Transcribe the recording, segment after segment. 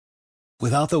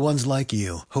Without the ones like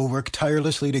you, who work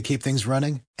tirelessly to keep things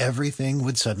running, everything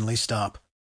would suddenly stop.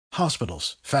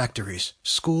 Hospitals, factories,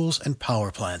 schools, and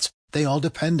power plants, they all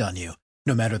depend on you.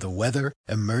 No matter the weather,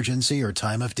 emergency, or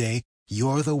time of day,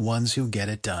 you're the ones who get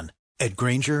it done. At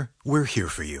Grainger, we're here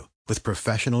for you with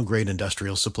professional-grade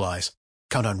industrial supplies.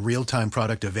 Count on real-time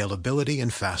product availability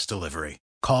and fast delivery.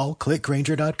 Call, click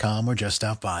Grainger.com, or just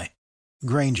stop by.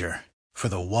 Grainger, for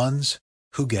the ones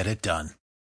who get it done.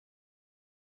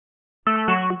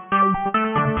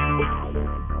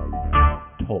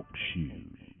 tOSU.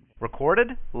 Recorded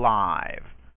live.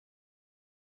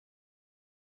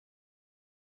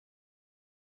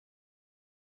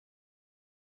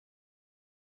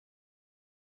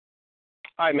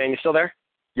 All right, man, you still there?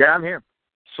 Yeah, I'm here.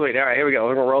 Sweet. All right, here we go.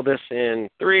 We're going to roll this in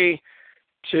 3,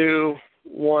 2,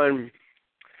 1.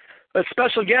 A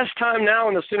special guest time now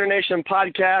on the Sooner Nation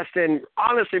podcast, and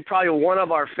honestly, probably one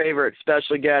of our favorite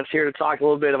special guests here to talk a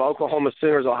little bit of Oklahoma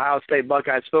Sooners, Ohio State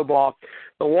Buckeyes football,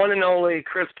 the one and only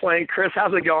Chris Plank. Chris,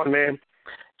 how's it going, man?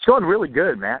 It's going really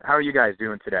good, Matt. How are you guys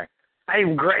doing today?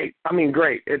 I'm great.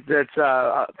 Great. It's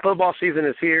football season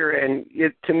is here, and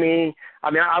to me,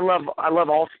 I love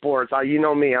all sports. You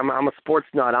know me. I'm a sports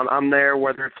nut. I'm there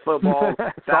whether it's football,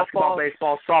 basketball,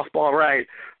 baseball, softball, right?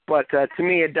 But to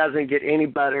me, it doesn't get any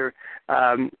better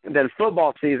than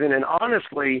football season. And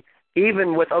honestly,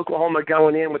 even with Oklahoma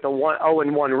going in with a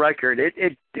 0-1 record,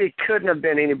 it couldn't have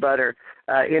been any better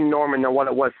in Norman than what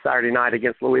it was Saturday night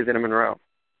against Louisiana Monroe.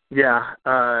 Yeah,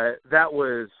 that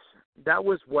was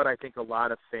what I think a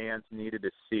lot of fans needed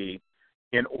to see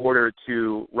in order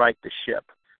to right the ship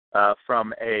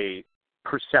from a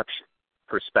perception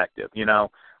perspective. You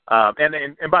know,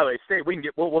 and by the way,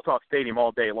 we'll talk stadium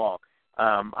all day long.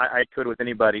 I could with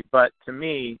anybody, but to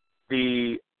me,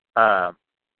 the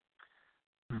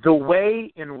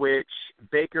way in which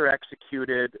Baker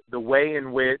executed, the way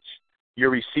in which your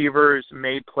receivers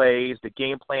made plays, the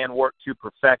game plan worked to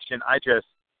perfection,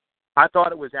 I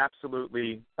thought it was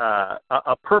absolutely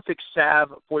a perfect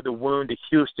salve for the wound to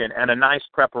Houston and a nice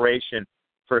preparation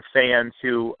for fans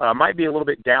who might be a little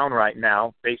bit down right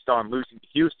now based on losing to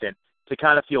Houston, to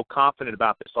kind of feel confident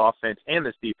about this offense and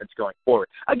this defense going forward.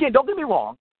 Again, don't get me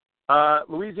wrong.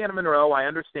 Louisiana Monroe, I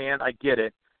understand, I get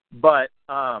it, but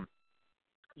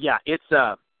yeah, it's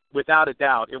without a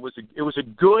doubt, it was a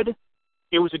good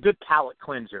palate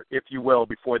cleanser, if you will,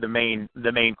 before the main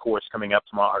course coming up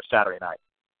tomorrow or Saturday night.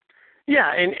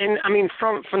 Yeah, and I mean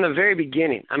from the very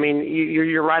beginning. I mean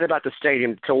you're right about the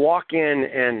stadium. To walk in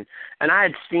and I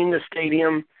had seen the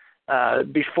stadium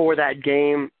before that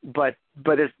game, but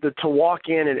it's to walk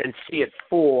in and see it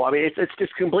full. I mean, it's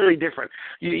just completely different.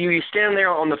 You stand there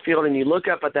on the field and you look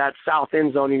up at that south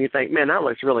end zone and you think, man, that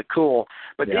looks really cool.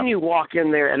 But then you walk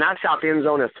in there and that south end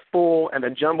zone is full and the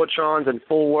jumbotrons in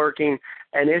full working,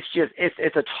 and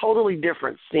it's a totally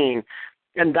different scene.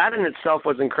 And that in itself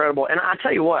was incredible. And I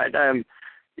tell you what,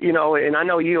 you know, and I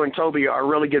know you and Toby are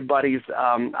really good buddies.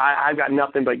 I've got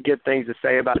nothing but good things to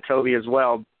say about Toby as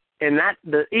well. And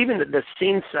even the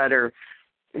scene setter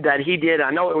that he did,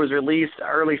 I know it was released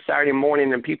early Saturday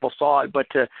morning and people saw it, but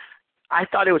I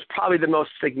thought it was probably the most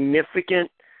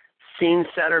significant scene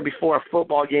setter before a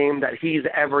football game that he's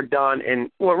ever done,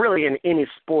 really in any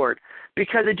sport,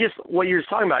 because it just, what you're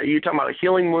talking about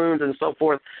healing wounds and so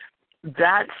forth,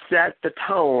 that set the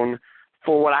tone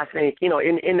for what I think, you know,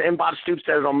 and Bob Stoops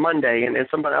said it on Monday, and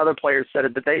some of the other players said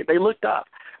it, that they looked up.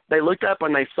 They looked up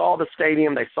and they saw the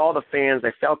stadium, they saw the fans,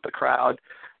 they felt the crowd,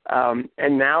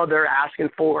 and now they're asking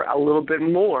for a little bit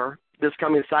more this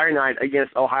coming Saturday night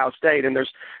against Ohio State. And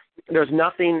there's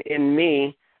nothing in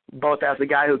me, both as a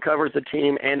guy who covers the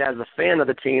team and as a fan of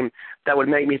the team, that would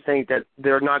make me think that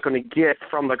they're not going to get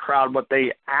from the crowd what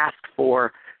they asked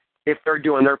for if they're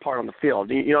doing their part on the field.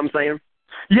 You know what I'm saying?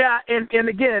 Yeah, and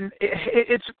again,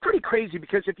 it's pretty crazy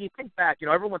because if you think back, you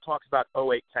know, everyone talks about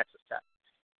 2008 Texas Tech.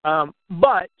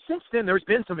 But since then, there's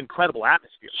been some incredible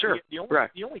atmosphere. Sure.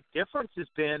 The only difference has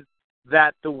been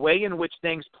that the way in which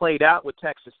things played out with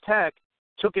Texas Tech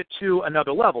took it to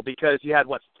another level, because you had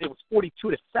it was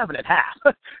 42-7 at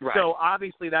half. Right. So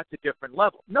obviously that's a different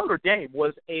level. Notre Dame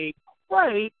was a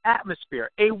great atmosphere,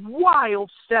 a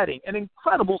wild setting, an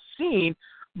incredible scene,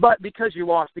 but because you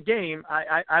lost the game,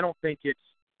 I don't think it's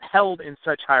held in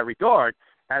such high regard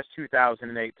as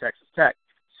 2008 Texas Tech.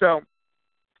 So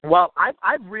while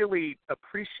I've really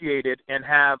appreciated and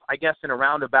have, I guess in a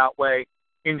roundabout way,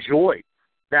 enjoyed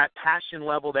that passion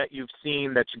level that you've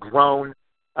seen that's grown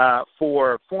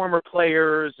for former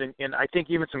players, and I think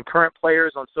even some current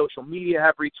players on social media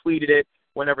have retweeted it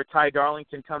whenever Ty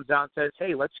Darlington comes out and says,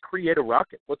 hey, let's create a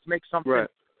ruckus. Let's make something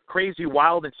crazy,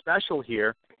 wild, and special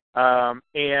here.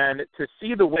 And to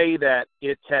see the way that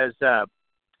it has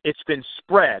it's been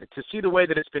spread, to see the way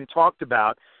that it's been talked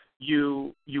about,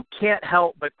 you can't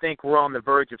help but think we're on the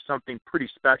verge of something pretty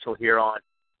special here on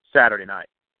Saturday night.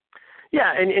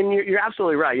 Yeah, and you're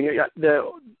absolutely right.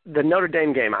 The Notre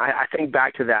Dame game, I think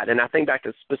back to that, and I think back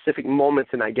to specific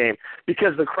moments in that game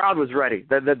because the crowd was ready.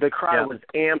 The crowd was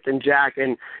amped and jacked.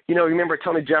 And, remember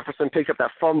Tony Jefferson picks up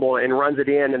that fumble and runs it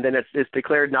in, and then it's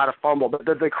declared not a fumble. But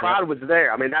the crowd was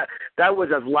there. I mean, that was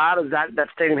as loud as that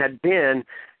stadium had been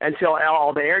until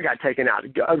all the air got taken out.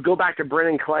 Go back to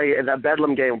Brennan Clay in that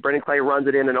Bedlam game. Brennan Clay runs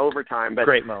it in overtime. But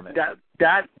great moment.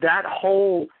 That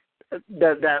whole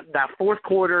that fourth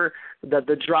quarter,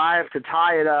 the drive to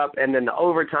tie it up, and then the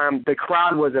overtime, the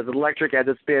crowd was as electric as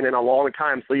it's been in a long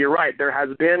time. So you're right, there has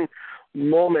been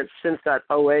moments since that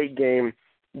 2008 game,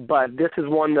 but this is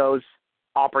one of those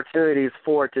opportunities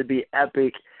for it to be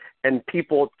epic, and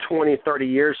people 20, 30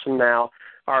 years from now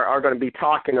are going to be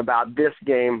talking about this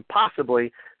game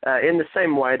possibly in the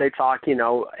same way they talk,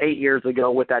 8 years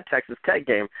ago with that Texas Tech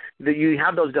game. You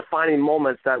have those defining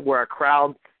moments where a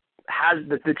crowd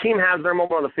the team has their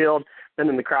moment on the field, and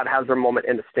then the crowd has their moment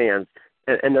in the stands,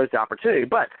 and there's the opportunity.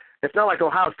 But it's not like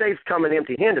Ohio State's coming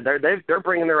empty-handed. They're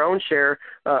bringing their own share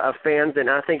of fans, and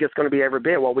I think it's going to be every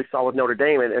bit what we saw with Notre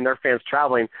Dame and their fans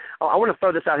traveling. I want to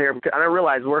throw this out here, because I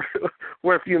realize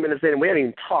we're a few minutes in, and we haven't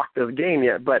even talked this game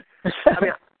yet. But I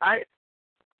mean,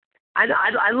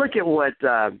 I look at what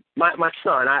my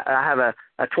son. I have a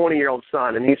 20-year-old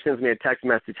son, and he sends me a text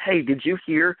message. Hey, did you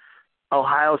hear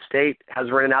Ohio State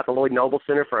has rented out the Lloyd Noble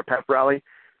Center for a pep rally?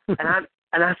 And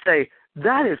I say,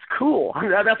 that is cool. I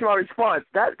mean, that's my response.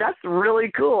 That's really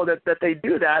cool that they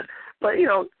do that. But,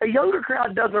 a younger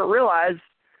crowd doesn't realize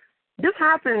this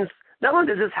happens. Not only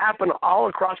does this happen all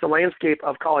across the landscape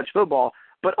of college football,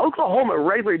 but Oklahoma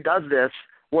regularly does this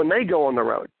when they go on the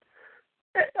road.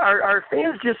 Are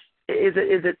fans just is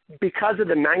it because of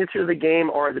the magnitude of the game,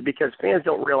 or is it because fans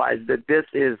don't realize that this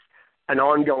is an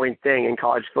ongoing thing in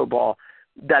college football,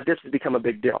 that this has become a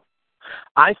big deal?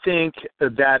 I think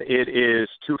that it is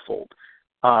twofold.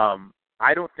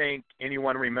 I don't think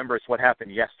anyone remembers what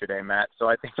happened yesterday, Matt. So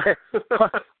I think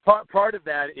part of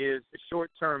that is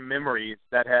short-term memories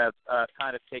that have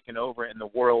kind of taken over in the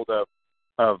world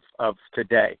of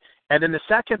today. And then the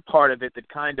second part of it that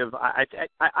kind of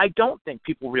I don't think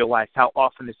people realize how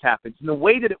often this happens. And the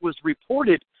way that it was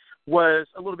reported was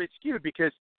a little bit skewed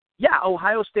because, yeah,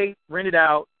 Ohio State rented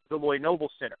out the Lloyd Noble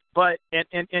Center, but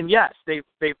and yes, they've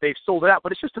sold it out,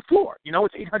 but it's just a floor.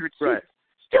 It's 800 seats. Right.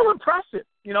 Still impressive.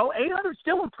 800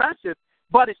 still impressive,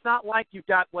 but it's not like you've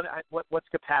got what's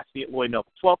capacity at Lloyd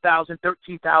Noble, 12,000,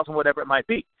 13,000, whatever it might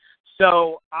be.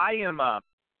 So I am I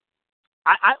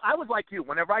was like you.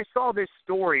 Whenever I saw this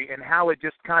story and how it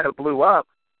just kind of blew up,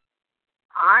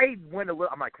 I went a little.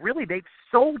 I'm like, really? They've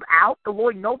sold out the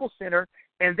Lloyd Noble Center.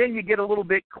 And then you get a little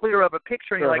bit clearer of a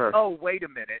picture, and you're like, oh, wait a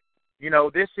minute.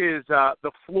 This is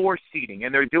the floor seating,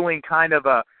 and they're doing kind of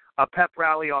a pep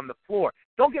rally on the floor.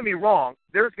 Don't get me wrong.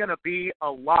 There's going to be a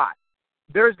lot.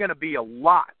 There's going to be a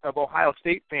lot of Ohio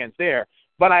State fans there.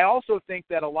 But I also think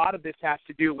that a lot of this has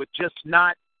to do with just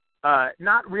not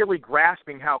really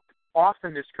grasping how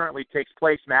often this currently takes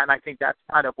place, Matt. And I think that's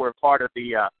kind of where part of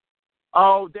the,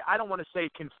 I don't want to say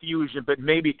confusion, but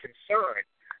maybe concern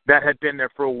that had been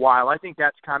there for a while. I think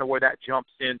that's kind of where that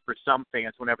jumps in for some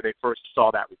fans whenever they first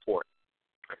saw that report.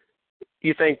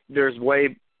 You think there's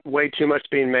way too much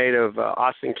being made of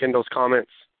Austin Kendall's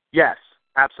comments? Yes,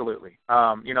 absolutely.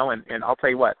 And I'll tell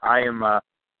you what, I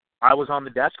was on the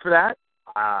desk for that.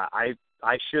 I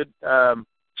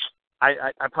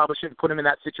probably shouldn't put him in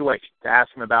that situation to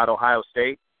ask him about Ohio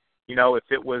State. If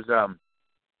it was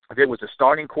a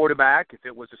starting quarterback, if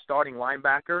it was a starting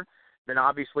linebacker, then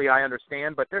obviously I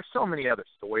understand. But there's so many other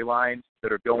storylines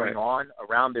that are going on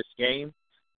around this game.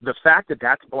 The fact that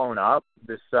that's blown up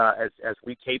as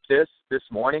we tape this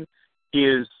morning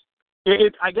is,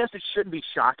 I guess it shouldn't be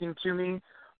shocking to me.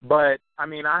 But I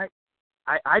mean, I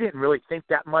didn't really think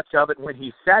that much of it when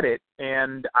he said it,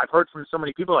 and I've heard from so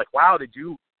many people like, "Wow, did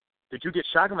you get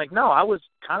shocked?" I'm like, no, I was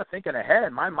kind of thinking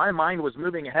ahead. My mind was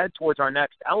moving ahead towards our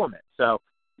next element. So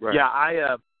yeah,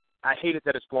 I hate it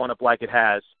that it's blown up like it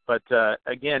has. But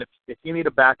again, if you need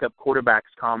a backup quarterback's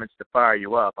comments to fire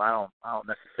you up, I don't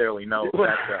necessarily know if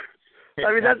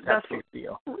that's a big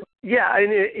deal. Yeah,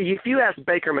 and if you ask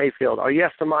Baker Mayfield or you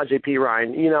ask Samaje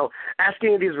Perine, ask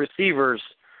any of these receivers,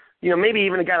 maybe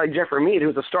even a guy like Jeffrey Mead,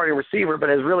 who's a starting receiver, but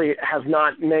has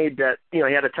not made that. He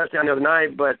had a touchdown the other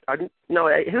night, but no,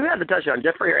 who had the touchdown,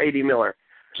 Jeffrey or A.D. Miller?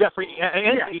 Jeffrey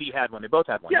and A.D. had one. They both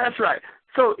had one. Yeah, that's right.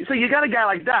 So you got a guy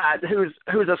like that who's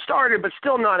a starter, but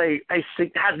still not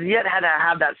has yet had to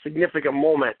have that significant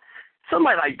moment.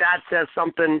 Somebody like that says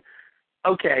something.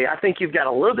 Okay, I think you've got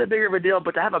a little bit bigger of a deal,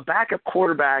 but to have a backup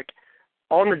quarterback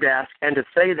on the desk and to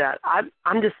say that,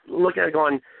 I'm just looking at it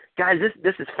going, guys,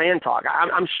 this is fan talk.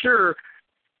 I'm sure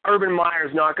Urban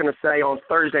Meyer's not going to say on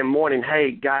Thursday morning,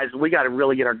 hey guys, we got to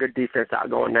really get our good defense out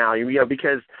going now,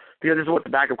 because this is what the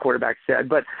backup quarterback said.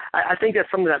 But I think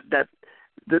that's something that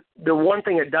the one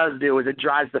thing it does do is it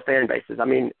drives the fan bases. I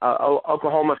mean,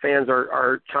 Oklahoma fans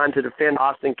are trying to defend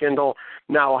Austin Kendall.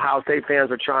 Now Ohio State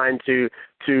fans are trying to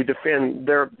defend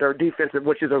their defense,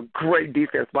 which is a great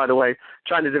defense, by the way,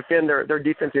 trying to defend their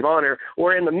defensive honor.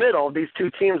 Where in the middle, these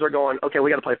two teams are going, okay, we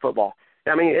got to play football.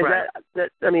 I mean,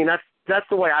 that's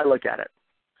the way I look at it.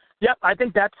 Yep, I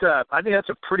think that's a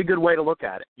pretty good way to look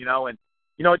at it. And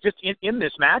just in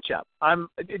this matchup,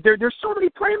 there's so many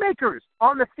playmakers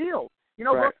on the field.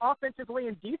 Right. Both offensively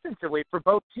and defensively for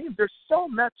both teams. There's so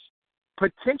much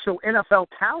potential NFL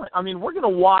talent. I mean, we're going to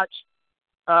watch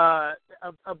of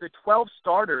the 12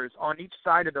 starters on each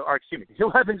side of the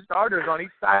 11 starters on each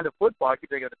side of the football. I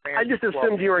keep thinking of the fans. I just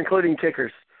assumed you were including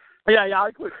kickers. Yeah, I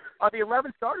include. The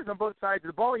 11 starters on both sides of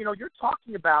the ball, you're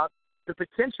talking about the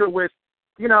potential with,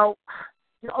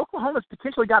 Oklahoma's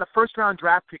potentially got a first-round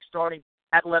draft pick starting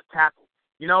at left tackle.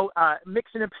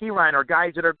 Mixon and Pirine are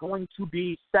guys that are going to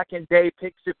be second-day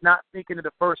picks, if not thinking of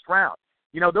the first round.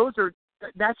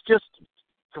 That's just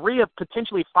 3 of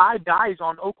potentially 5 guys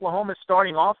on Oklahoma's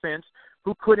starting offense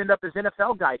who could end up as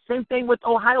NFL guys. Same thing with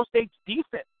Ohio State's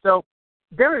defense. So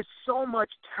there is so much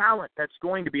talent that's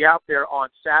going to be out there on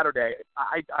Saturday.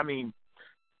 I mean,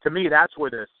 to me, that's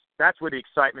where the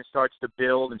excitement starts to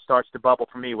build and starts to bubble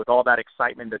for me, with all that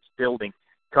excitement that's building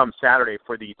come Saturday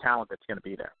for the talent that's going to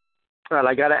be there. All right,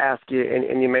 I got to ask you,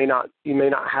 and you may not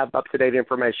have up-to-date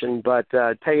information, but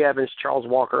Tay Evans, Charles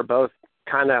Walker, both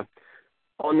kind of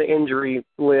on the injury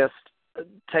list.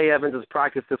 Tay Evans has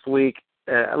practiced this week.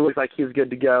 It looks like he's good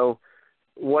to go.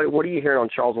 What are you hearing on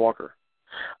Charles Walker?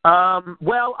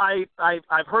 Well,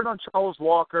 I've heard on Charles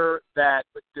Walker that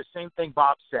the same thing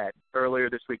Bob said earlier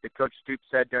this week, that Coach Stoops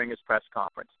said during his press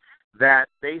conference, that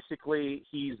basically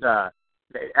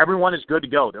everyone is good to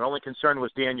go. Their only concern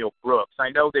was Daniel Brooks. I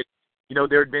know that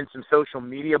there had been some social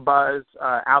media buzz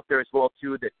out there as well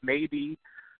too, that maybe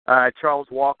Charles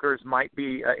Walker's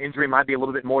injury might be a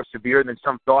little bit more severe than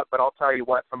some thought. But I'll tell you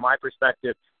what, from my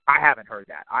perspective, I haven't heard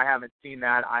that. I haven't seen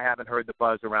that. I haven't heard the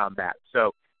buzz around that.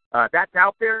 So that's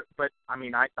out there, but I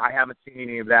mean, I haven't seen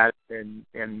any of that, and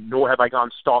nor have I gone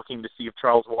stalking to see if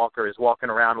Charles Walker is walking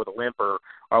around with a limp or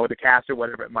with a cast or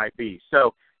whatever it might be.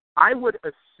 So I would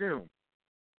assume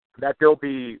that they'll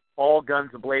be all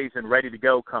guns ablaze and ready to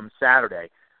go come Saturday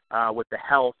with the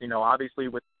health, obviously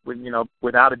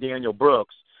without a Daniel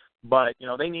Brooks, but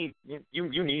they need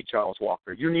you need Charles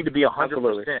Walker. You need to be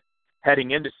 100%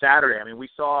 heading into Saturday. I mean,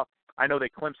 I know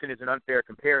that Clemson is an unfair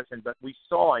comparison, but we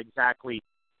saw exactly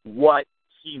what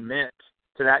he meant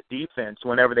to that defense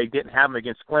whenever they didn't have him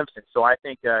against Clemson. So I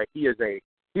think he's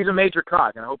a major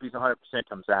cog, and I hope he's 100%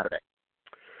 come Saturday.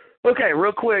 Okay,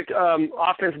 real quick,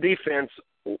 offense, defense.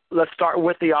 Let's start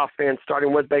with the offense,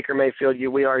 starting with Baker Mayfield.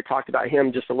 We already talked about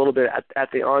him just a little bit at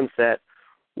the onset.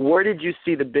 Where did you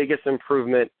see the biggest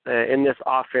improvement in this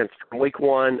offense from week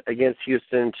 1 against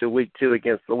Houston to week 2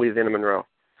 against Louisiana Monroe?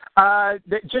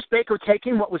 Just Baker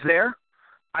taking what was there.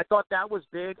 I thought that was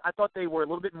big. I thought they were a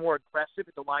little bit more aggressive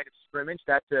at the line of scrimmage.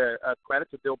 That's a credit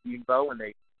to Bill Beanbo, and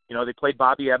they played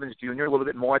Bobby Evans Jr. a little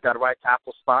bit more at that right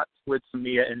tackle spot with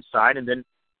Samia inside, and then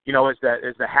as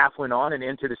the half went on and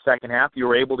into the second half, you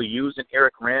were able to use an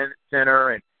Eric Wren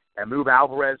center and move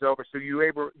Alvarez over, so you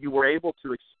were able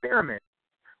to experiment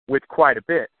with quite a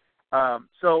bit.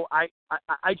 So I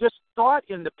just thought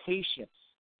in the patience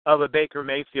of a Baker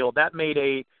Mayfield, that made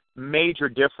a major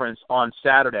difference on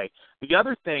Saturday. The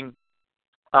other thing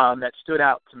that stood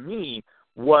out to me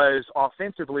was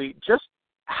offensively just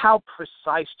how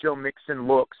precise Joe Mixon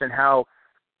looks and how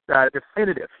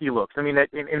definitive he looks. I mean,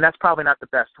 and that's probably not the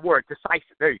best word.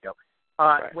 Decisive. There you go.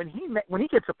 Right. When he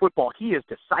gets the football, he is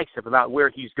decisive about where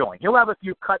he's going. He'll have a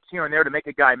few cuts here and there to make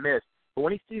a guy miss, but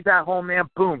when he sees that home man,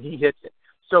 boom, he hits it.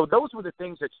 So those were the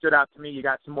things that stood out to me. You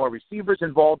got some more receivers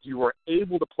involved. You were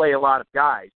able to play a lot of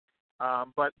guys,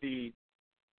 but the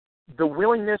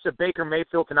willingness of Baker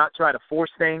Mayfield to not try to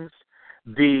force things,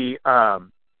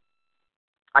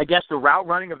 I guess the route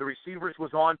running of the receivers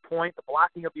was on point. The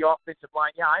blocking of the offensive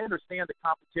line. Yeah, I understand the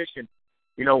competition,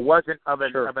 wasn't of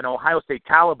an Ohio State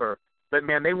caliber, but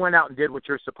man, they went out and did what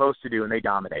you're supposed to do, and they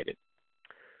dominated.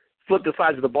 Flip the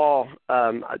sides of the ball.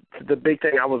 The big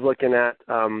thing I was looking at,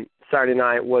 Saturday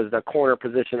night was the corner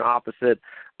position opposite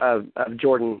of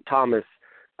Jordan Thomas.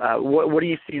 What do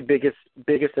you see biggest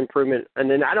improvement? And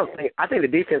then I think the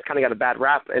defense kind of got a bad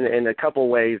rap in a couple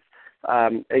ways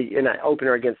in an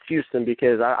opener against Houston,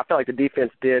 because I felt like the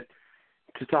defense did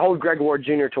to hold Greg Ward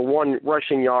Jr. to 1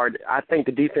 rushing yard. I think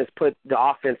the defense put the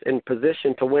offense in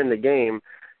position to win the game,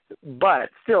 but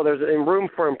still there's room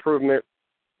for improvement.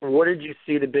 What did you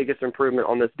see the biggest improvement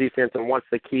on this defense, and what's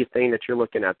the key thing that you're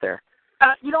looking at there?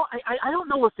 I don't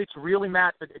know if it's really,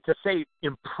 Matt, to say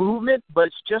improvement, but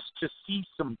it's just to see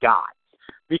some guys.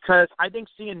 Because I think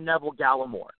seeing Neville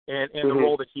Gallimore and the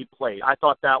role that he played, I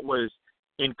thought that was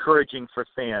encouraging for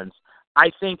fans.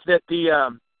 I think that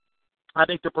the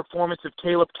performance of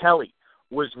Caleb Kelly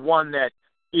was one that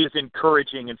is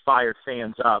encouraging and fired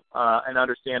fans up, and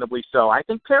understandably so. I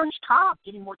think Parrish Cobb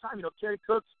getting more time. Kerry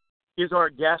Cooks is our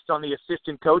guest on the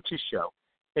Assistant Coaches Show,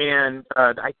 and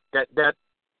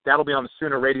that'll be on the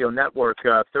Sooner Radio Network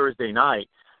Thursday night.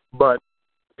 But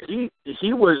he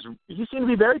seemed to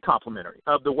be very complimentary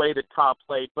of the way that Cobb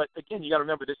played. But again, you got to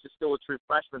remember, this is still a true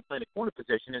freshman playing a corner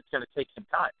position, and it's going to take some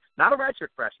time. Not a redshirt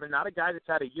freshman, not a guy that's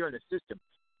had a year in the system,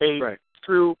 a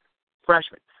true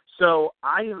freshman. So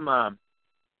I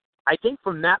think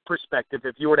from that perspective,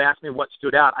 if you were to ask me what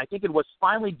stood out, I think it was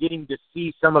finally getting to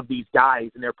see some of these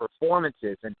guys and their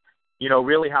performances, and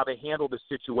really how they handled the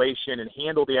situation and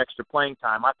handled the extra playing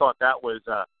time. I thought that was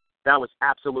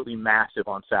absolutely massive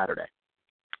on Saturday.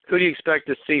 Who do you expect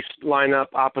to see line up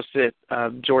opposite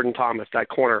Jordan Thomas, that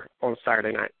corner, on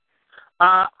Saturday night?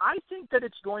 I think that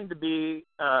it's going to be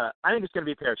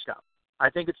Parrish Cobb. I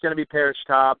think it's going to be Parrish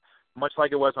Cobb, much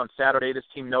like it was on Saturday. This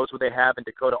team knows what they have in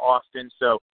Dakota Austin.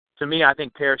 So, to me, I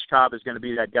think Parrish Cobb is going to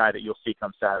be that guy that you'll see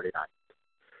come Saturday night.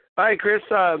 All right, Chris,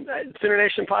 Sooner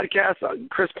Nation podcast,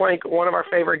 Chris Plank, one of our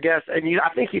favorite guests, and I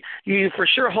think you for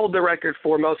sure hold the record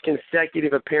for most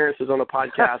consecutive appearances on the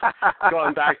podcast,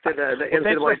 going back to the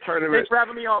NCAA tournament. Thanks for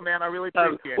having me on, man. I really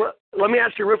appreciate it. Let me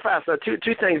ask you real fast,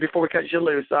 two things before we cut you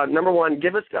loose. Number one,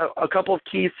 give us a couple of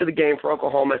keys to the game for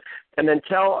Oklahoma, and then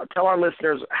tell our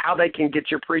listeners how they can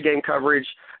get your pregame coverage,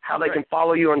 how they can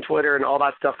follow you on Twitter, and all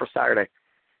that stuff for Saturday.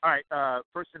 All right,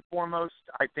 first and foremost,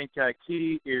 I think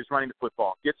key is running the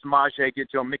football. Get Samaje,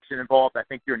 get Joe Mixon involved. I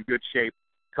think you're in good shape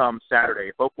come Saturday.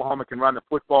 If Oklahoma can run the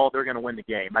football, they're going to win the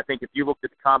game. I think if you looked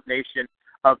at the combination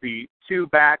of the two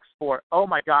backs for, oh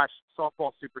my gosh,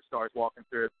 softball superstars walking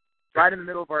through, right in the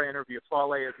middle of our interview, Fale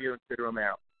Aviu and Sid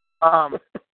Romero.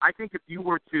 I think if you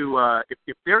were to,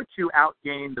 if they're to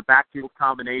outgain the backfield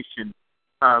combination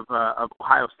of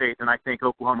Ohio State, then I think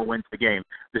Oklahoma wins the game.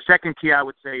 The second key I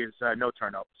would say is no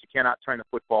turnovers. You cannot turn the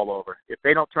football over. If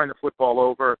they don't turn the football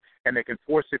over and they can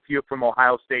force a few from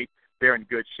Ohio State, they're in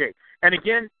good shape. And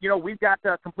again, we've got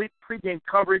complete pregame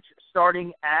coverage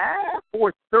starting at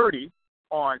 4:30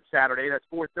 on Saturday. That's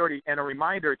 4:30. And a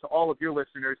reminder to all of your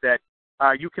listeners that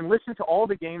you can listen to all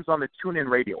the games on the TuneIn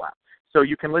Radio app. So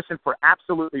you can listen for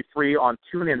absolutely free on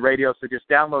TuneIn Radio. So just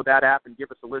download that app and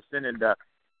give us a listen, and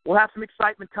we'll have some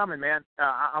excitement coming, man.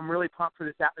 I'm really pumped for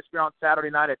this atmosphere on Saturday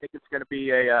night. I think it's going to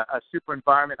be a super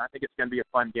environment. I think it's going to be a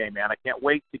fun game, man. I can't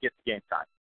wait to get to game time.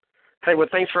 Hey, well,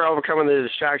 thanks for overcoming the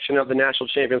distraction of the national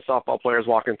champion softball players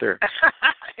walking through.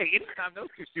 Hey, anytime those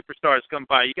two superstars come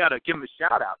by, you got to give them a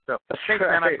shout-out. So thanks,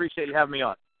 man. I appreciate you having me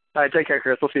on. All right, take care,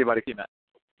 Chris. We'll see you, buddy. See you, man.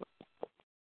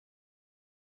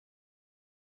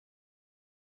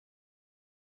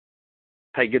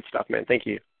 Hey, good stuff, man. Thank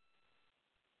you.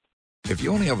 If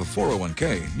you only have a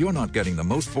 401k, you're not getting the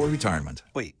most for retirement.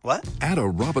 Wait, what? Add a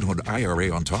Robinhood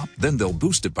IRA on top, then they'll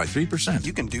boost it by 3%.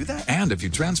 You can do that? And if you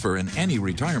transfer in any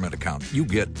retirement account, you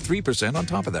get 3% on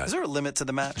top of that. Is there a limit to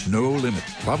the match? No limit.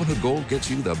 Robinhood Gold gets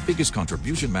you the biggest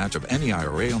contribution match of any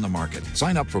IRA on the market.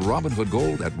 Sign up for Robinhood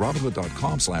Gold at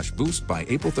Robinhood.com/boost by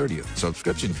April 30th.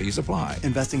 Subscription fees apply.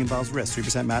 Investing involves risk.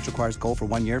 3% match requires gold for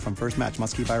 1 year from first match.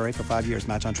 Must keep IRA for 5 years.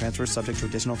 Match on transfers subject to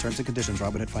additional terms and conditions.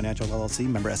 Robinhood Financial LLC,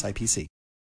 member SIPC.